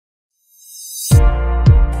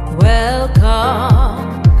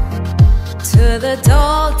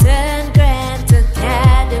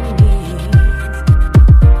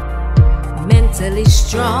mentally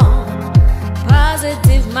strong.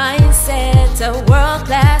 Positive mindset, a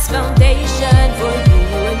world-class foundation for you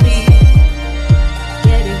and me.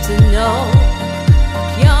 Getting to know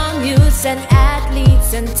young youths and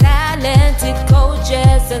athletes and talented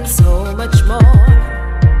coaches and so much more.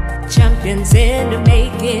 Champions in the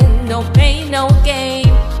making, no pain, no gain.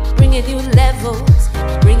 Bringing you levels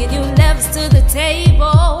to the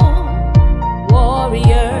table.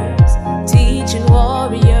 Warriors, teaching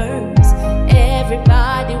warriors.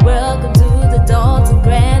 Everybody, welcome to the Dalton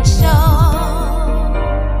Grand Show.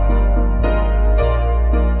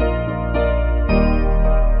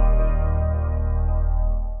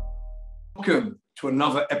 Welcome to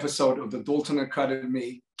another episode of the Dalton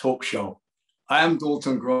Academy Talk Show. I am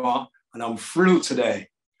Dalton Grant, and I'm thrilled today.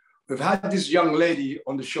 We've had this young lady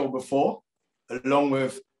on the show before, along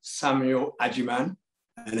with Samuel Ajiman,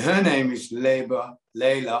 and her name is Laila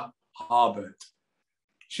Harbert.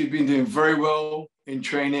 She's been doing very well in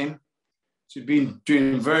training. She's been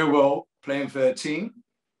doing very well playing for her team.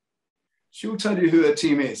 She'll tell you who her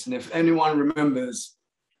team is, and if anyone remembers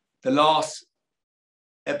the last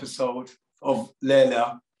episode of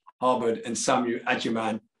Laila Harbert and Samuel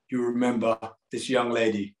Ajiman, you remember this young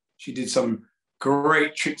lady. She did some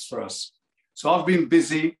great tricks for us. So I've been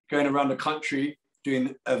busy going around the country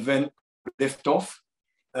doing event liftoff,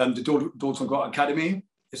 the Dalton Grant Academy.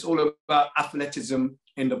 It's all about athleticism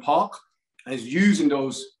in the park, and it's using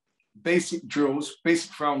those basic drills,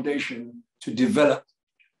 basic foundation to develop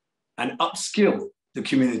and upskill the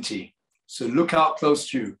community. So look out close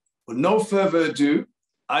to you. With no further ado,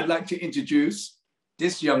 I'd like to introduce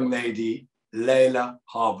this young lady, Laila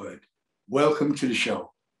Harbert. Welcome to the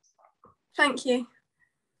show. Thank you.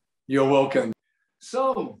 You're welcome.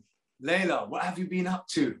 So, Laila, what have you been up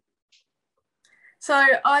to? So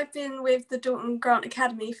I've been with the Dalton Grant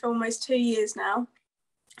Academy for almost 2 years now.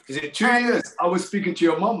 Is it 2 years? I was speaking to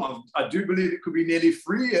your mum. I do believe it could be nearly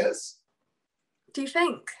 3 years. Do you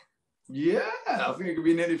think? Yeah, I think it could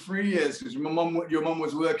be nearly 3 years because your mum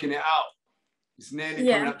was working it out. It's nearly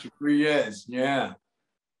coming up to 3 years. Yeah.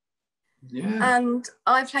 Yeah. And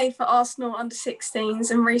I played for Arsenal under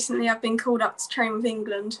 16s, and recently I've been called up to train with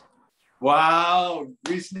England. Wow,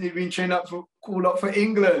 recently been called up for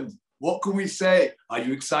England. What can we say? Are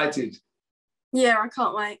you excited? Yeah, I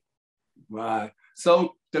can't wait. Right.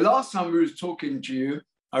 So the last time we was talking to you,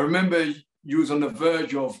 I remember you was on the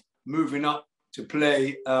verge of moving up to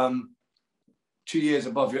play 2 years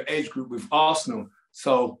above your age group with Arsenal.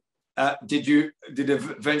 So did it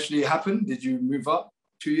eventually happen? Did you move up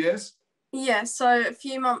 2 years? Yeah, so a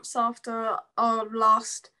few months after our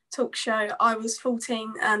last talk show, I was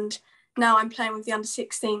 14, and now I'm playing with the under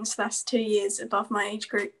 16, so that's 2 years above my age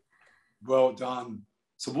group. Well done.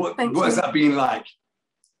 So what has that been like?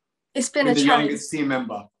 It's been a challenge. The youngest team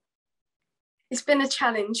member. It's been a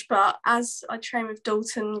challenge, but as I train with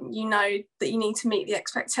Dalton, you know that you need to meet the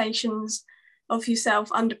expectations of yourself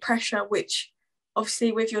under pressure, which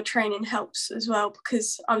obviously with your training helps as well,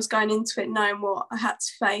 because I was going into it knowing what I had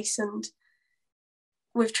to face, and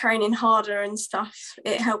with training harder and stuff,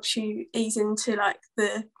 it helps you ease into like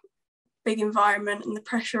the big environment and the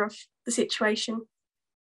pressure of the situation.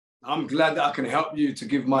 I'm glad that I can help you to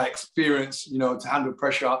give my experience, to handle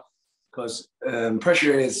pressure, because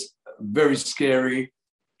pressure is very scary.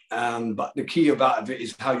 But the key about it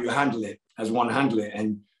is how you handle it, as one handle it.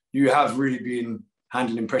 And you have really been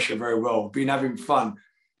handling pressure very well, been having fun,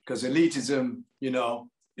 because elitism,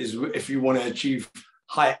 is if you want to achieve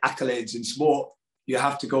high accolades in sport, you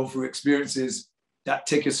have to go through experiences that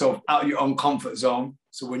take yourself out of your own comfort zone.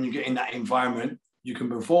 So when you get in that environment, you can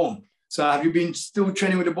perform. So have you been still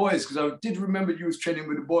training with the boys? Because I did remember you was training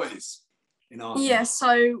with the boys. Yeah,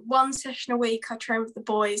 so one session a week I train with the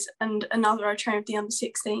boys, and another I train with the under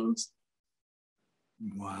 16s.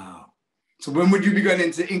 Wow. So when would you be going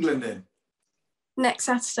into England then? Next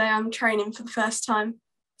Saturday I'm training for the first time.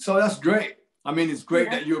 So that's great. I mean, it's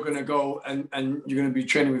great that you're going to go and you're going to be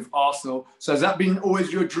training with Arsenal. So has that been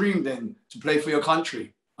always your dream then, to play for your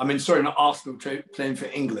country? I mean, sorry, not Arsenal, playing for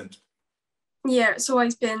England. Yeah, it's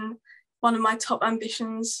always been one of my top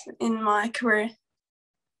ambitions in my career.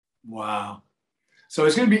 Wow. So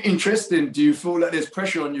it's going to be interesting. Do you feel like there's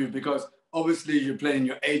pressure on you? Because obviously you're playing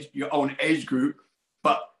your own age group,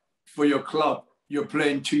 but for your club, you're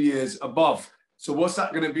playing 2 years above. So what's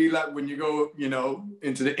that going to be like when you go,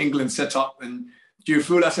 into the England setup? And do you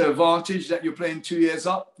feel that's an advantage that you're playing 2 years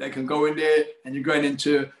up? They can go in there and you're going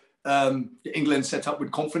into the England setup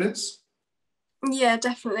with confidence? Yeah,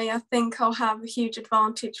 definitely. I think I'll have a huge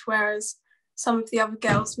advantage, whereas some of the other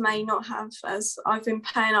girls may not have. As I've been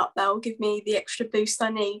playing up, they'll give me the extra boost I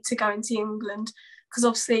need to go into England, because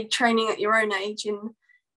obviously training at your own age in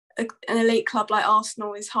an elite club like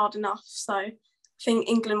Arsenal is hard enough. So I think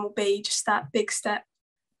England will be just that big step.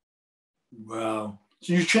 Wow.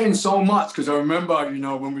 So you train so much, because I remember, you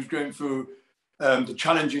know, when we was going through the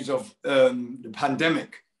challenges of the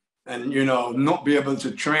pandemic and, you know, not be able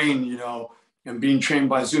to train, you know, and being trained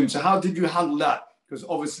by Zoom. So how did you handle that? Because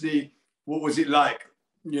obviously, what was it like,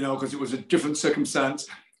 you know, because it was a different circumstance,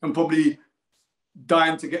 and probably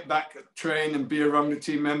dying to get back, train and be around the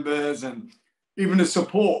team members, and even the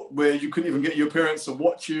support where you couldn't even get your parents to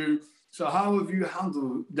watch you. So how have you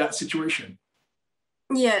handled that situation?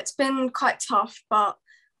 Yeah, it's been quite tough, but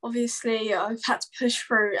obviously I've had to push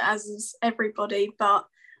through, as is everybody. But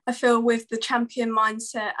I feel with the champion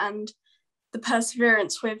mindset and the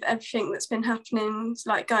perseverance with everything that's been happening,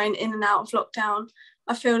 like going in and out of lockdown,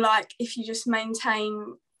 I feel like if you just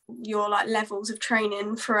maintain your like levels of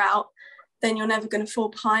training throughout, then you're never going to fall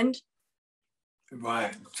behind.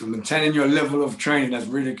 Right. So maintaining your level of training, that's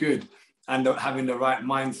really good. And having the right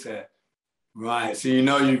mindset. Right. So you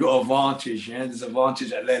know you've got advantage. Yeah, there's advantage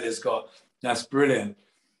that Laila's got. That's brilliant.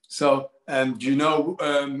 So do you know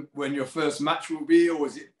when your first match will be, or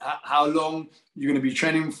is it how long you're going to be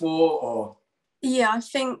training for? Or yeah, I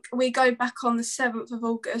think we go back on the 7th of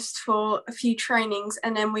August for a few trainings,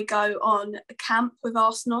 and then we go on a camp with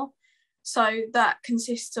Arsenal. So that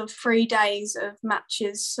consists of 3 days of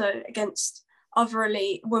matches, so against other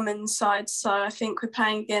elite women's sides. So I think we're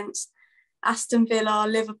playing against Aston Villa,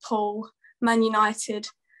 Liverpool, Man United,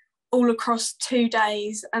 all across 2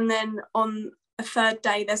 days. And then on a third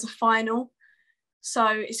day, there's a final. So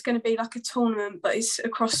it's going to be like a tournament, but it's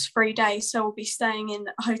across 3 days. So we'll be staying in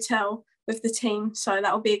a hotel with the team. So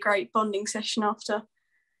that will be a great bonding session after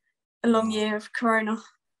a long year of Corona.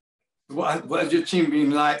 what has your team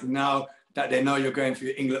been like now that they know you're going for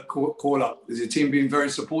your England call-up? Has your team been very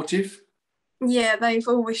supportive? Yeah, they've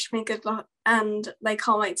all wished me good luck and they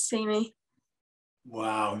can't wait to see me.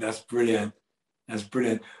 Wow, that's brilliant. That's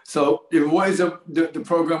brilliant. So what is the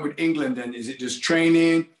program with England then? Is it just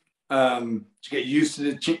training to get used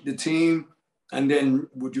to the team? And then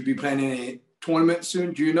would you be playing any tournament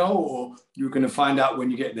soon? Do you know, or you're going to find out when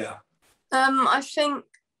you get there? I think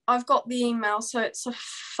I've got the email, so it's a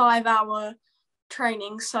 5-hour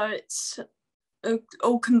training. So it's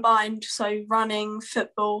all combined. So running,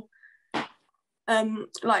 football,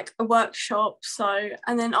 like a workshop. So,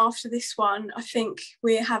 and then after this one, I think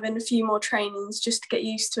we're having a few more trainings just to get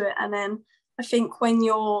used to it. And then I think when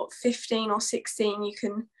you're 15 or 16, you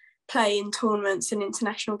can play in tournaments and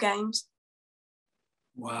international games.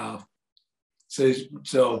 Wow. So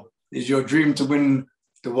is your dream to win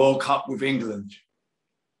the World Cup with England?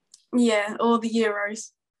 Yeah, or the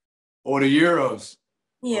Euros. Or the Euros?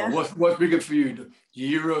 Yeah. What's bigger for you,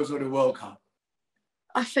 the Euros or the World Cup?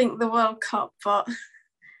 I think the World Cup, but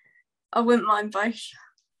I wouldn't mind both.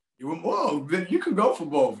 You want more? You can go for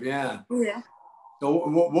both, yeah. Yeah. So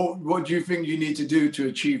what do you think you need to do to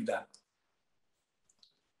achieve that?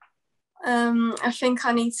 I think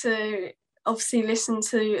I need to obviously listen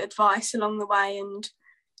to advice along the way and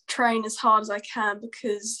train as hard as I can,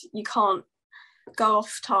 because you can't go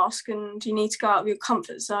off task and you need to go out of your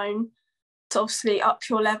comfort zone to obviously up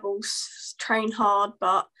your levels, train hard,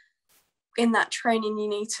 but in that training you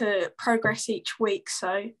need to progress each week.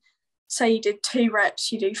 So say you did 2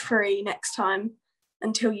 reps, you do 3 next time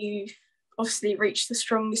until you obviously reach the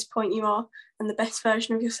strongest point you are and the best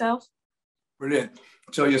version of yourself. Brilliant.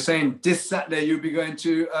 So you're saying this Saturday you'll be going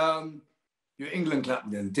to your England club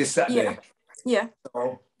then, this Saturday? Yeah.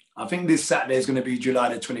 So I think this Saturday is going to be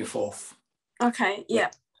July the 24th. Okay,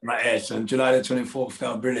 yeah. Right here, so July the 24th,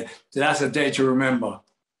 that was brilliant. So that's a day to remember,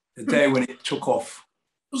 the day when it took off.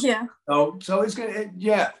 Yeah. So it's good,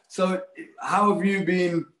 yeah. So how have you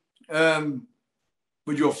been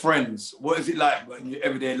with your friends? What is it like in your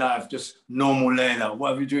everyday life, just normal Laila?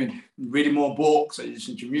 What have you doing? Reading more books? Are you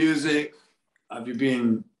listening to music? Have you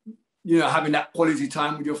been, having that quality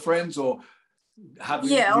time with your friends, or have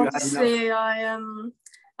you? Yeah, obviously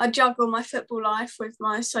I juggle my football life with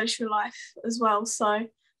my social life as well. So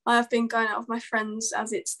I have been going out with my friends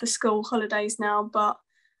as it's the school holidays now, but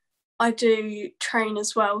I do train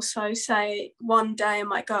as well. So say one day I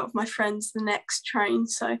might go out with my friends, the next train.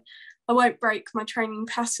 So I won't break my training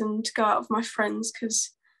pattern to go out with my friends because...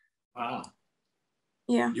 Wow.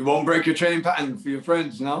 Yeah. You won't break your training pattern for your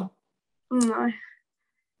friends, no? No.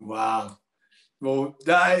 Wow. Well,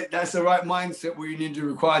 that's the right mindset where you need to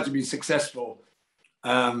require to be successful.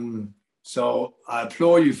 So I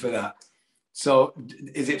applaud you for that. So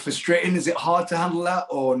is it frustrating? Is it hard to handle that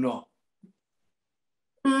or not?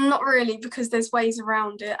 Not really, because there's ways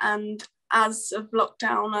around it. And as of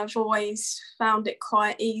lockdown, I've always found it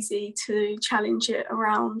quite easy to challenge it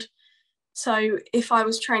around. So if I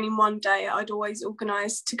was training one day, I'd always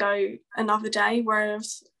organise to go another day,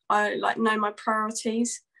 whereas I know my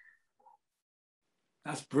priorities.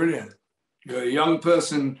 That's brilliant. You're a young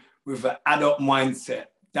person with an adult mindset.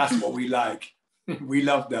 That's what we like. We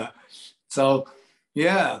love that. So,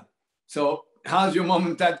 yeah. So how's your mom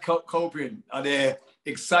and dad coping? Are they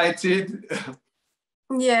excited?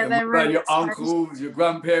 Yeah, they're really your excited. Uncles, your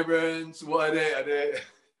grandparents, what are they? Are they?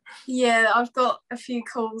 Yeah, I've got a few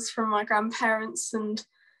calls from my grandparents and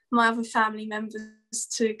my other family members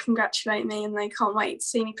to congratulate me, and they can't wait to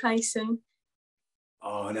see me play soon.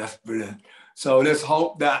 Oh, that's brilliant. So let's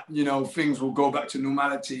hope that, things will go back to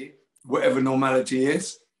normality, whatever normality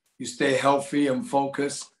is. You stay healthy and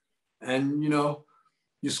focused, and,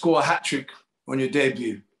 you score a hat trick on your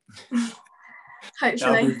debut. Hopefully.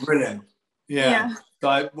 That'll be brilliant. Yeah.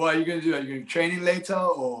 So what are you going to do? Are you going to be training later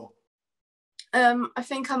or? I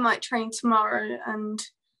think I might train tomorrow and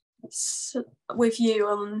with you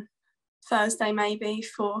on Thursday maybe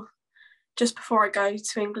just before I go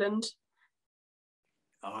to England.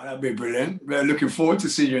 Oh, that'd be brilliant. We're looking forward to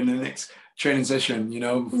see you in the next training session,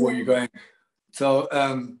 before you're going. So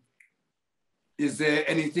is there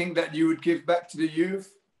anything that you would give back to the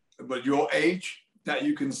youth about your age that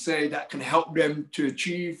you can say that can help them to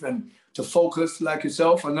achieve and to focus like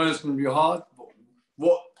yourself? I know it's going to be hard, but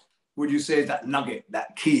what would you say is that nugget,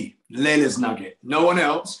 that key, Laila's nugget? No one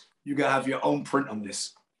else. You got to have your own print on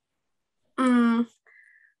this.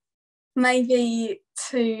 Maybe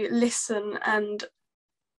to listen and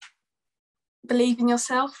believe in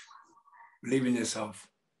yourself. Believe in yourself.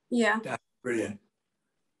 Yeah. That's brilliant.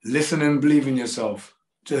 Listen and believe in yourself.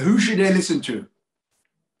 So who should they listen to?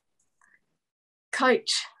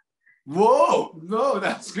 Coach. Whoa, no,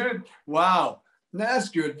 that's good. Wow, that's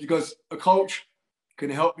good, because a coach can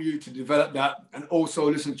help you to develop that, and also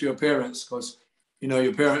listen to your parents, because,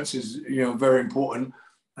 your parents is, very important.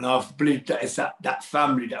 And I believe that it's that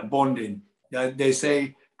family, that bonding. They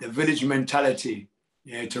say the village mentality,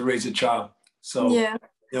 to raise a child. So,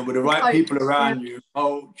 with the right people around you,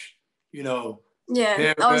 coach, parents,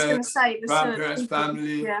 I was going to say the grandparents,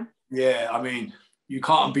 family. Yeah, I mean, you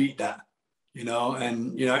can't beat that,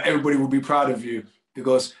 and, everybody will be proud of you,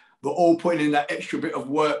 because we're all putting in that extra bit of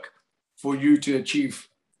work for you to achieve,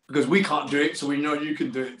 because we can't do it, so we know you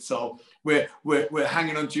can do it. So we're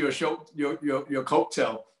hanging on to your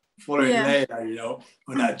coattail, following Laila,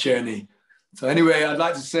 on that journey. So anyway, I'd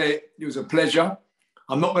like to say it was a pleasure.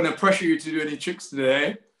 I'm not going to pressure you to do any tricks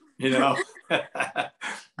today, but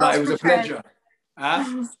it was a pleasure.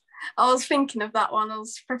 Huh? I was thinking of that one. I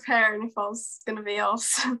was preparing if I was going to be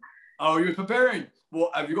asked. Oh, you were preparing?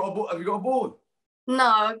 What, have you got a board?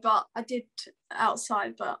 No, but I did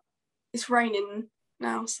outside, but it's raining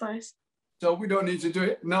now, so we don't need to do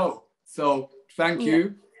it. No. So thank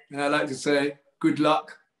you, and I'd like to say good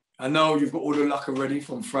luck. I know you've got all the luck already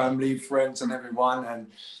from family, friends, and everyone,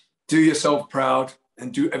 and do yourself proud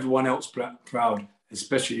and do everyone else proud,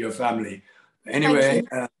 especially your family. Anyway,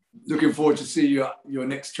 looking forward to see you at your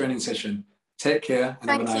next training session. Take care.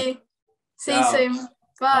 And thank you. See you soon.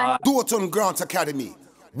 Bye. Dalton Grant Academy.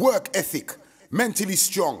 Work ethic, mentally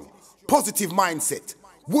strong, positive mindset,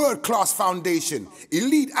 world-class foundation,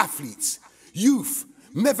 elite athletes, youth,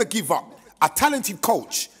 never give up, a talented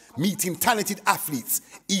coach, meeting talented athletes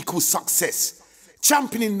equals success,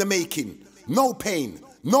 champion in the making, no pain,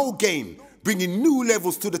 no gain, bringing new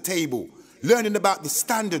levels to the table, learning about the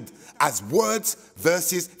standard as words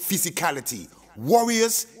versus physicality,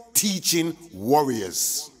 warriors teaching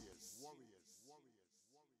warriors.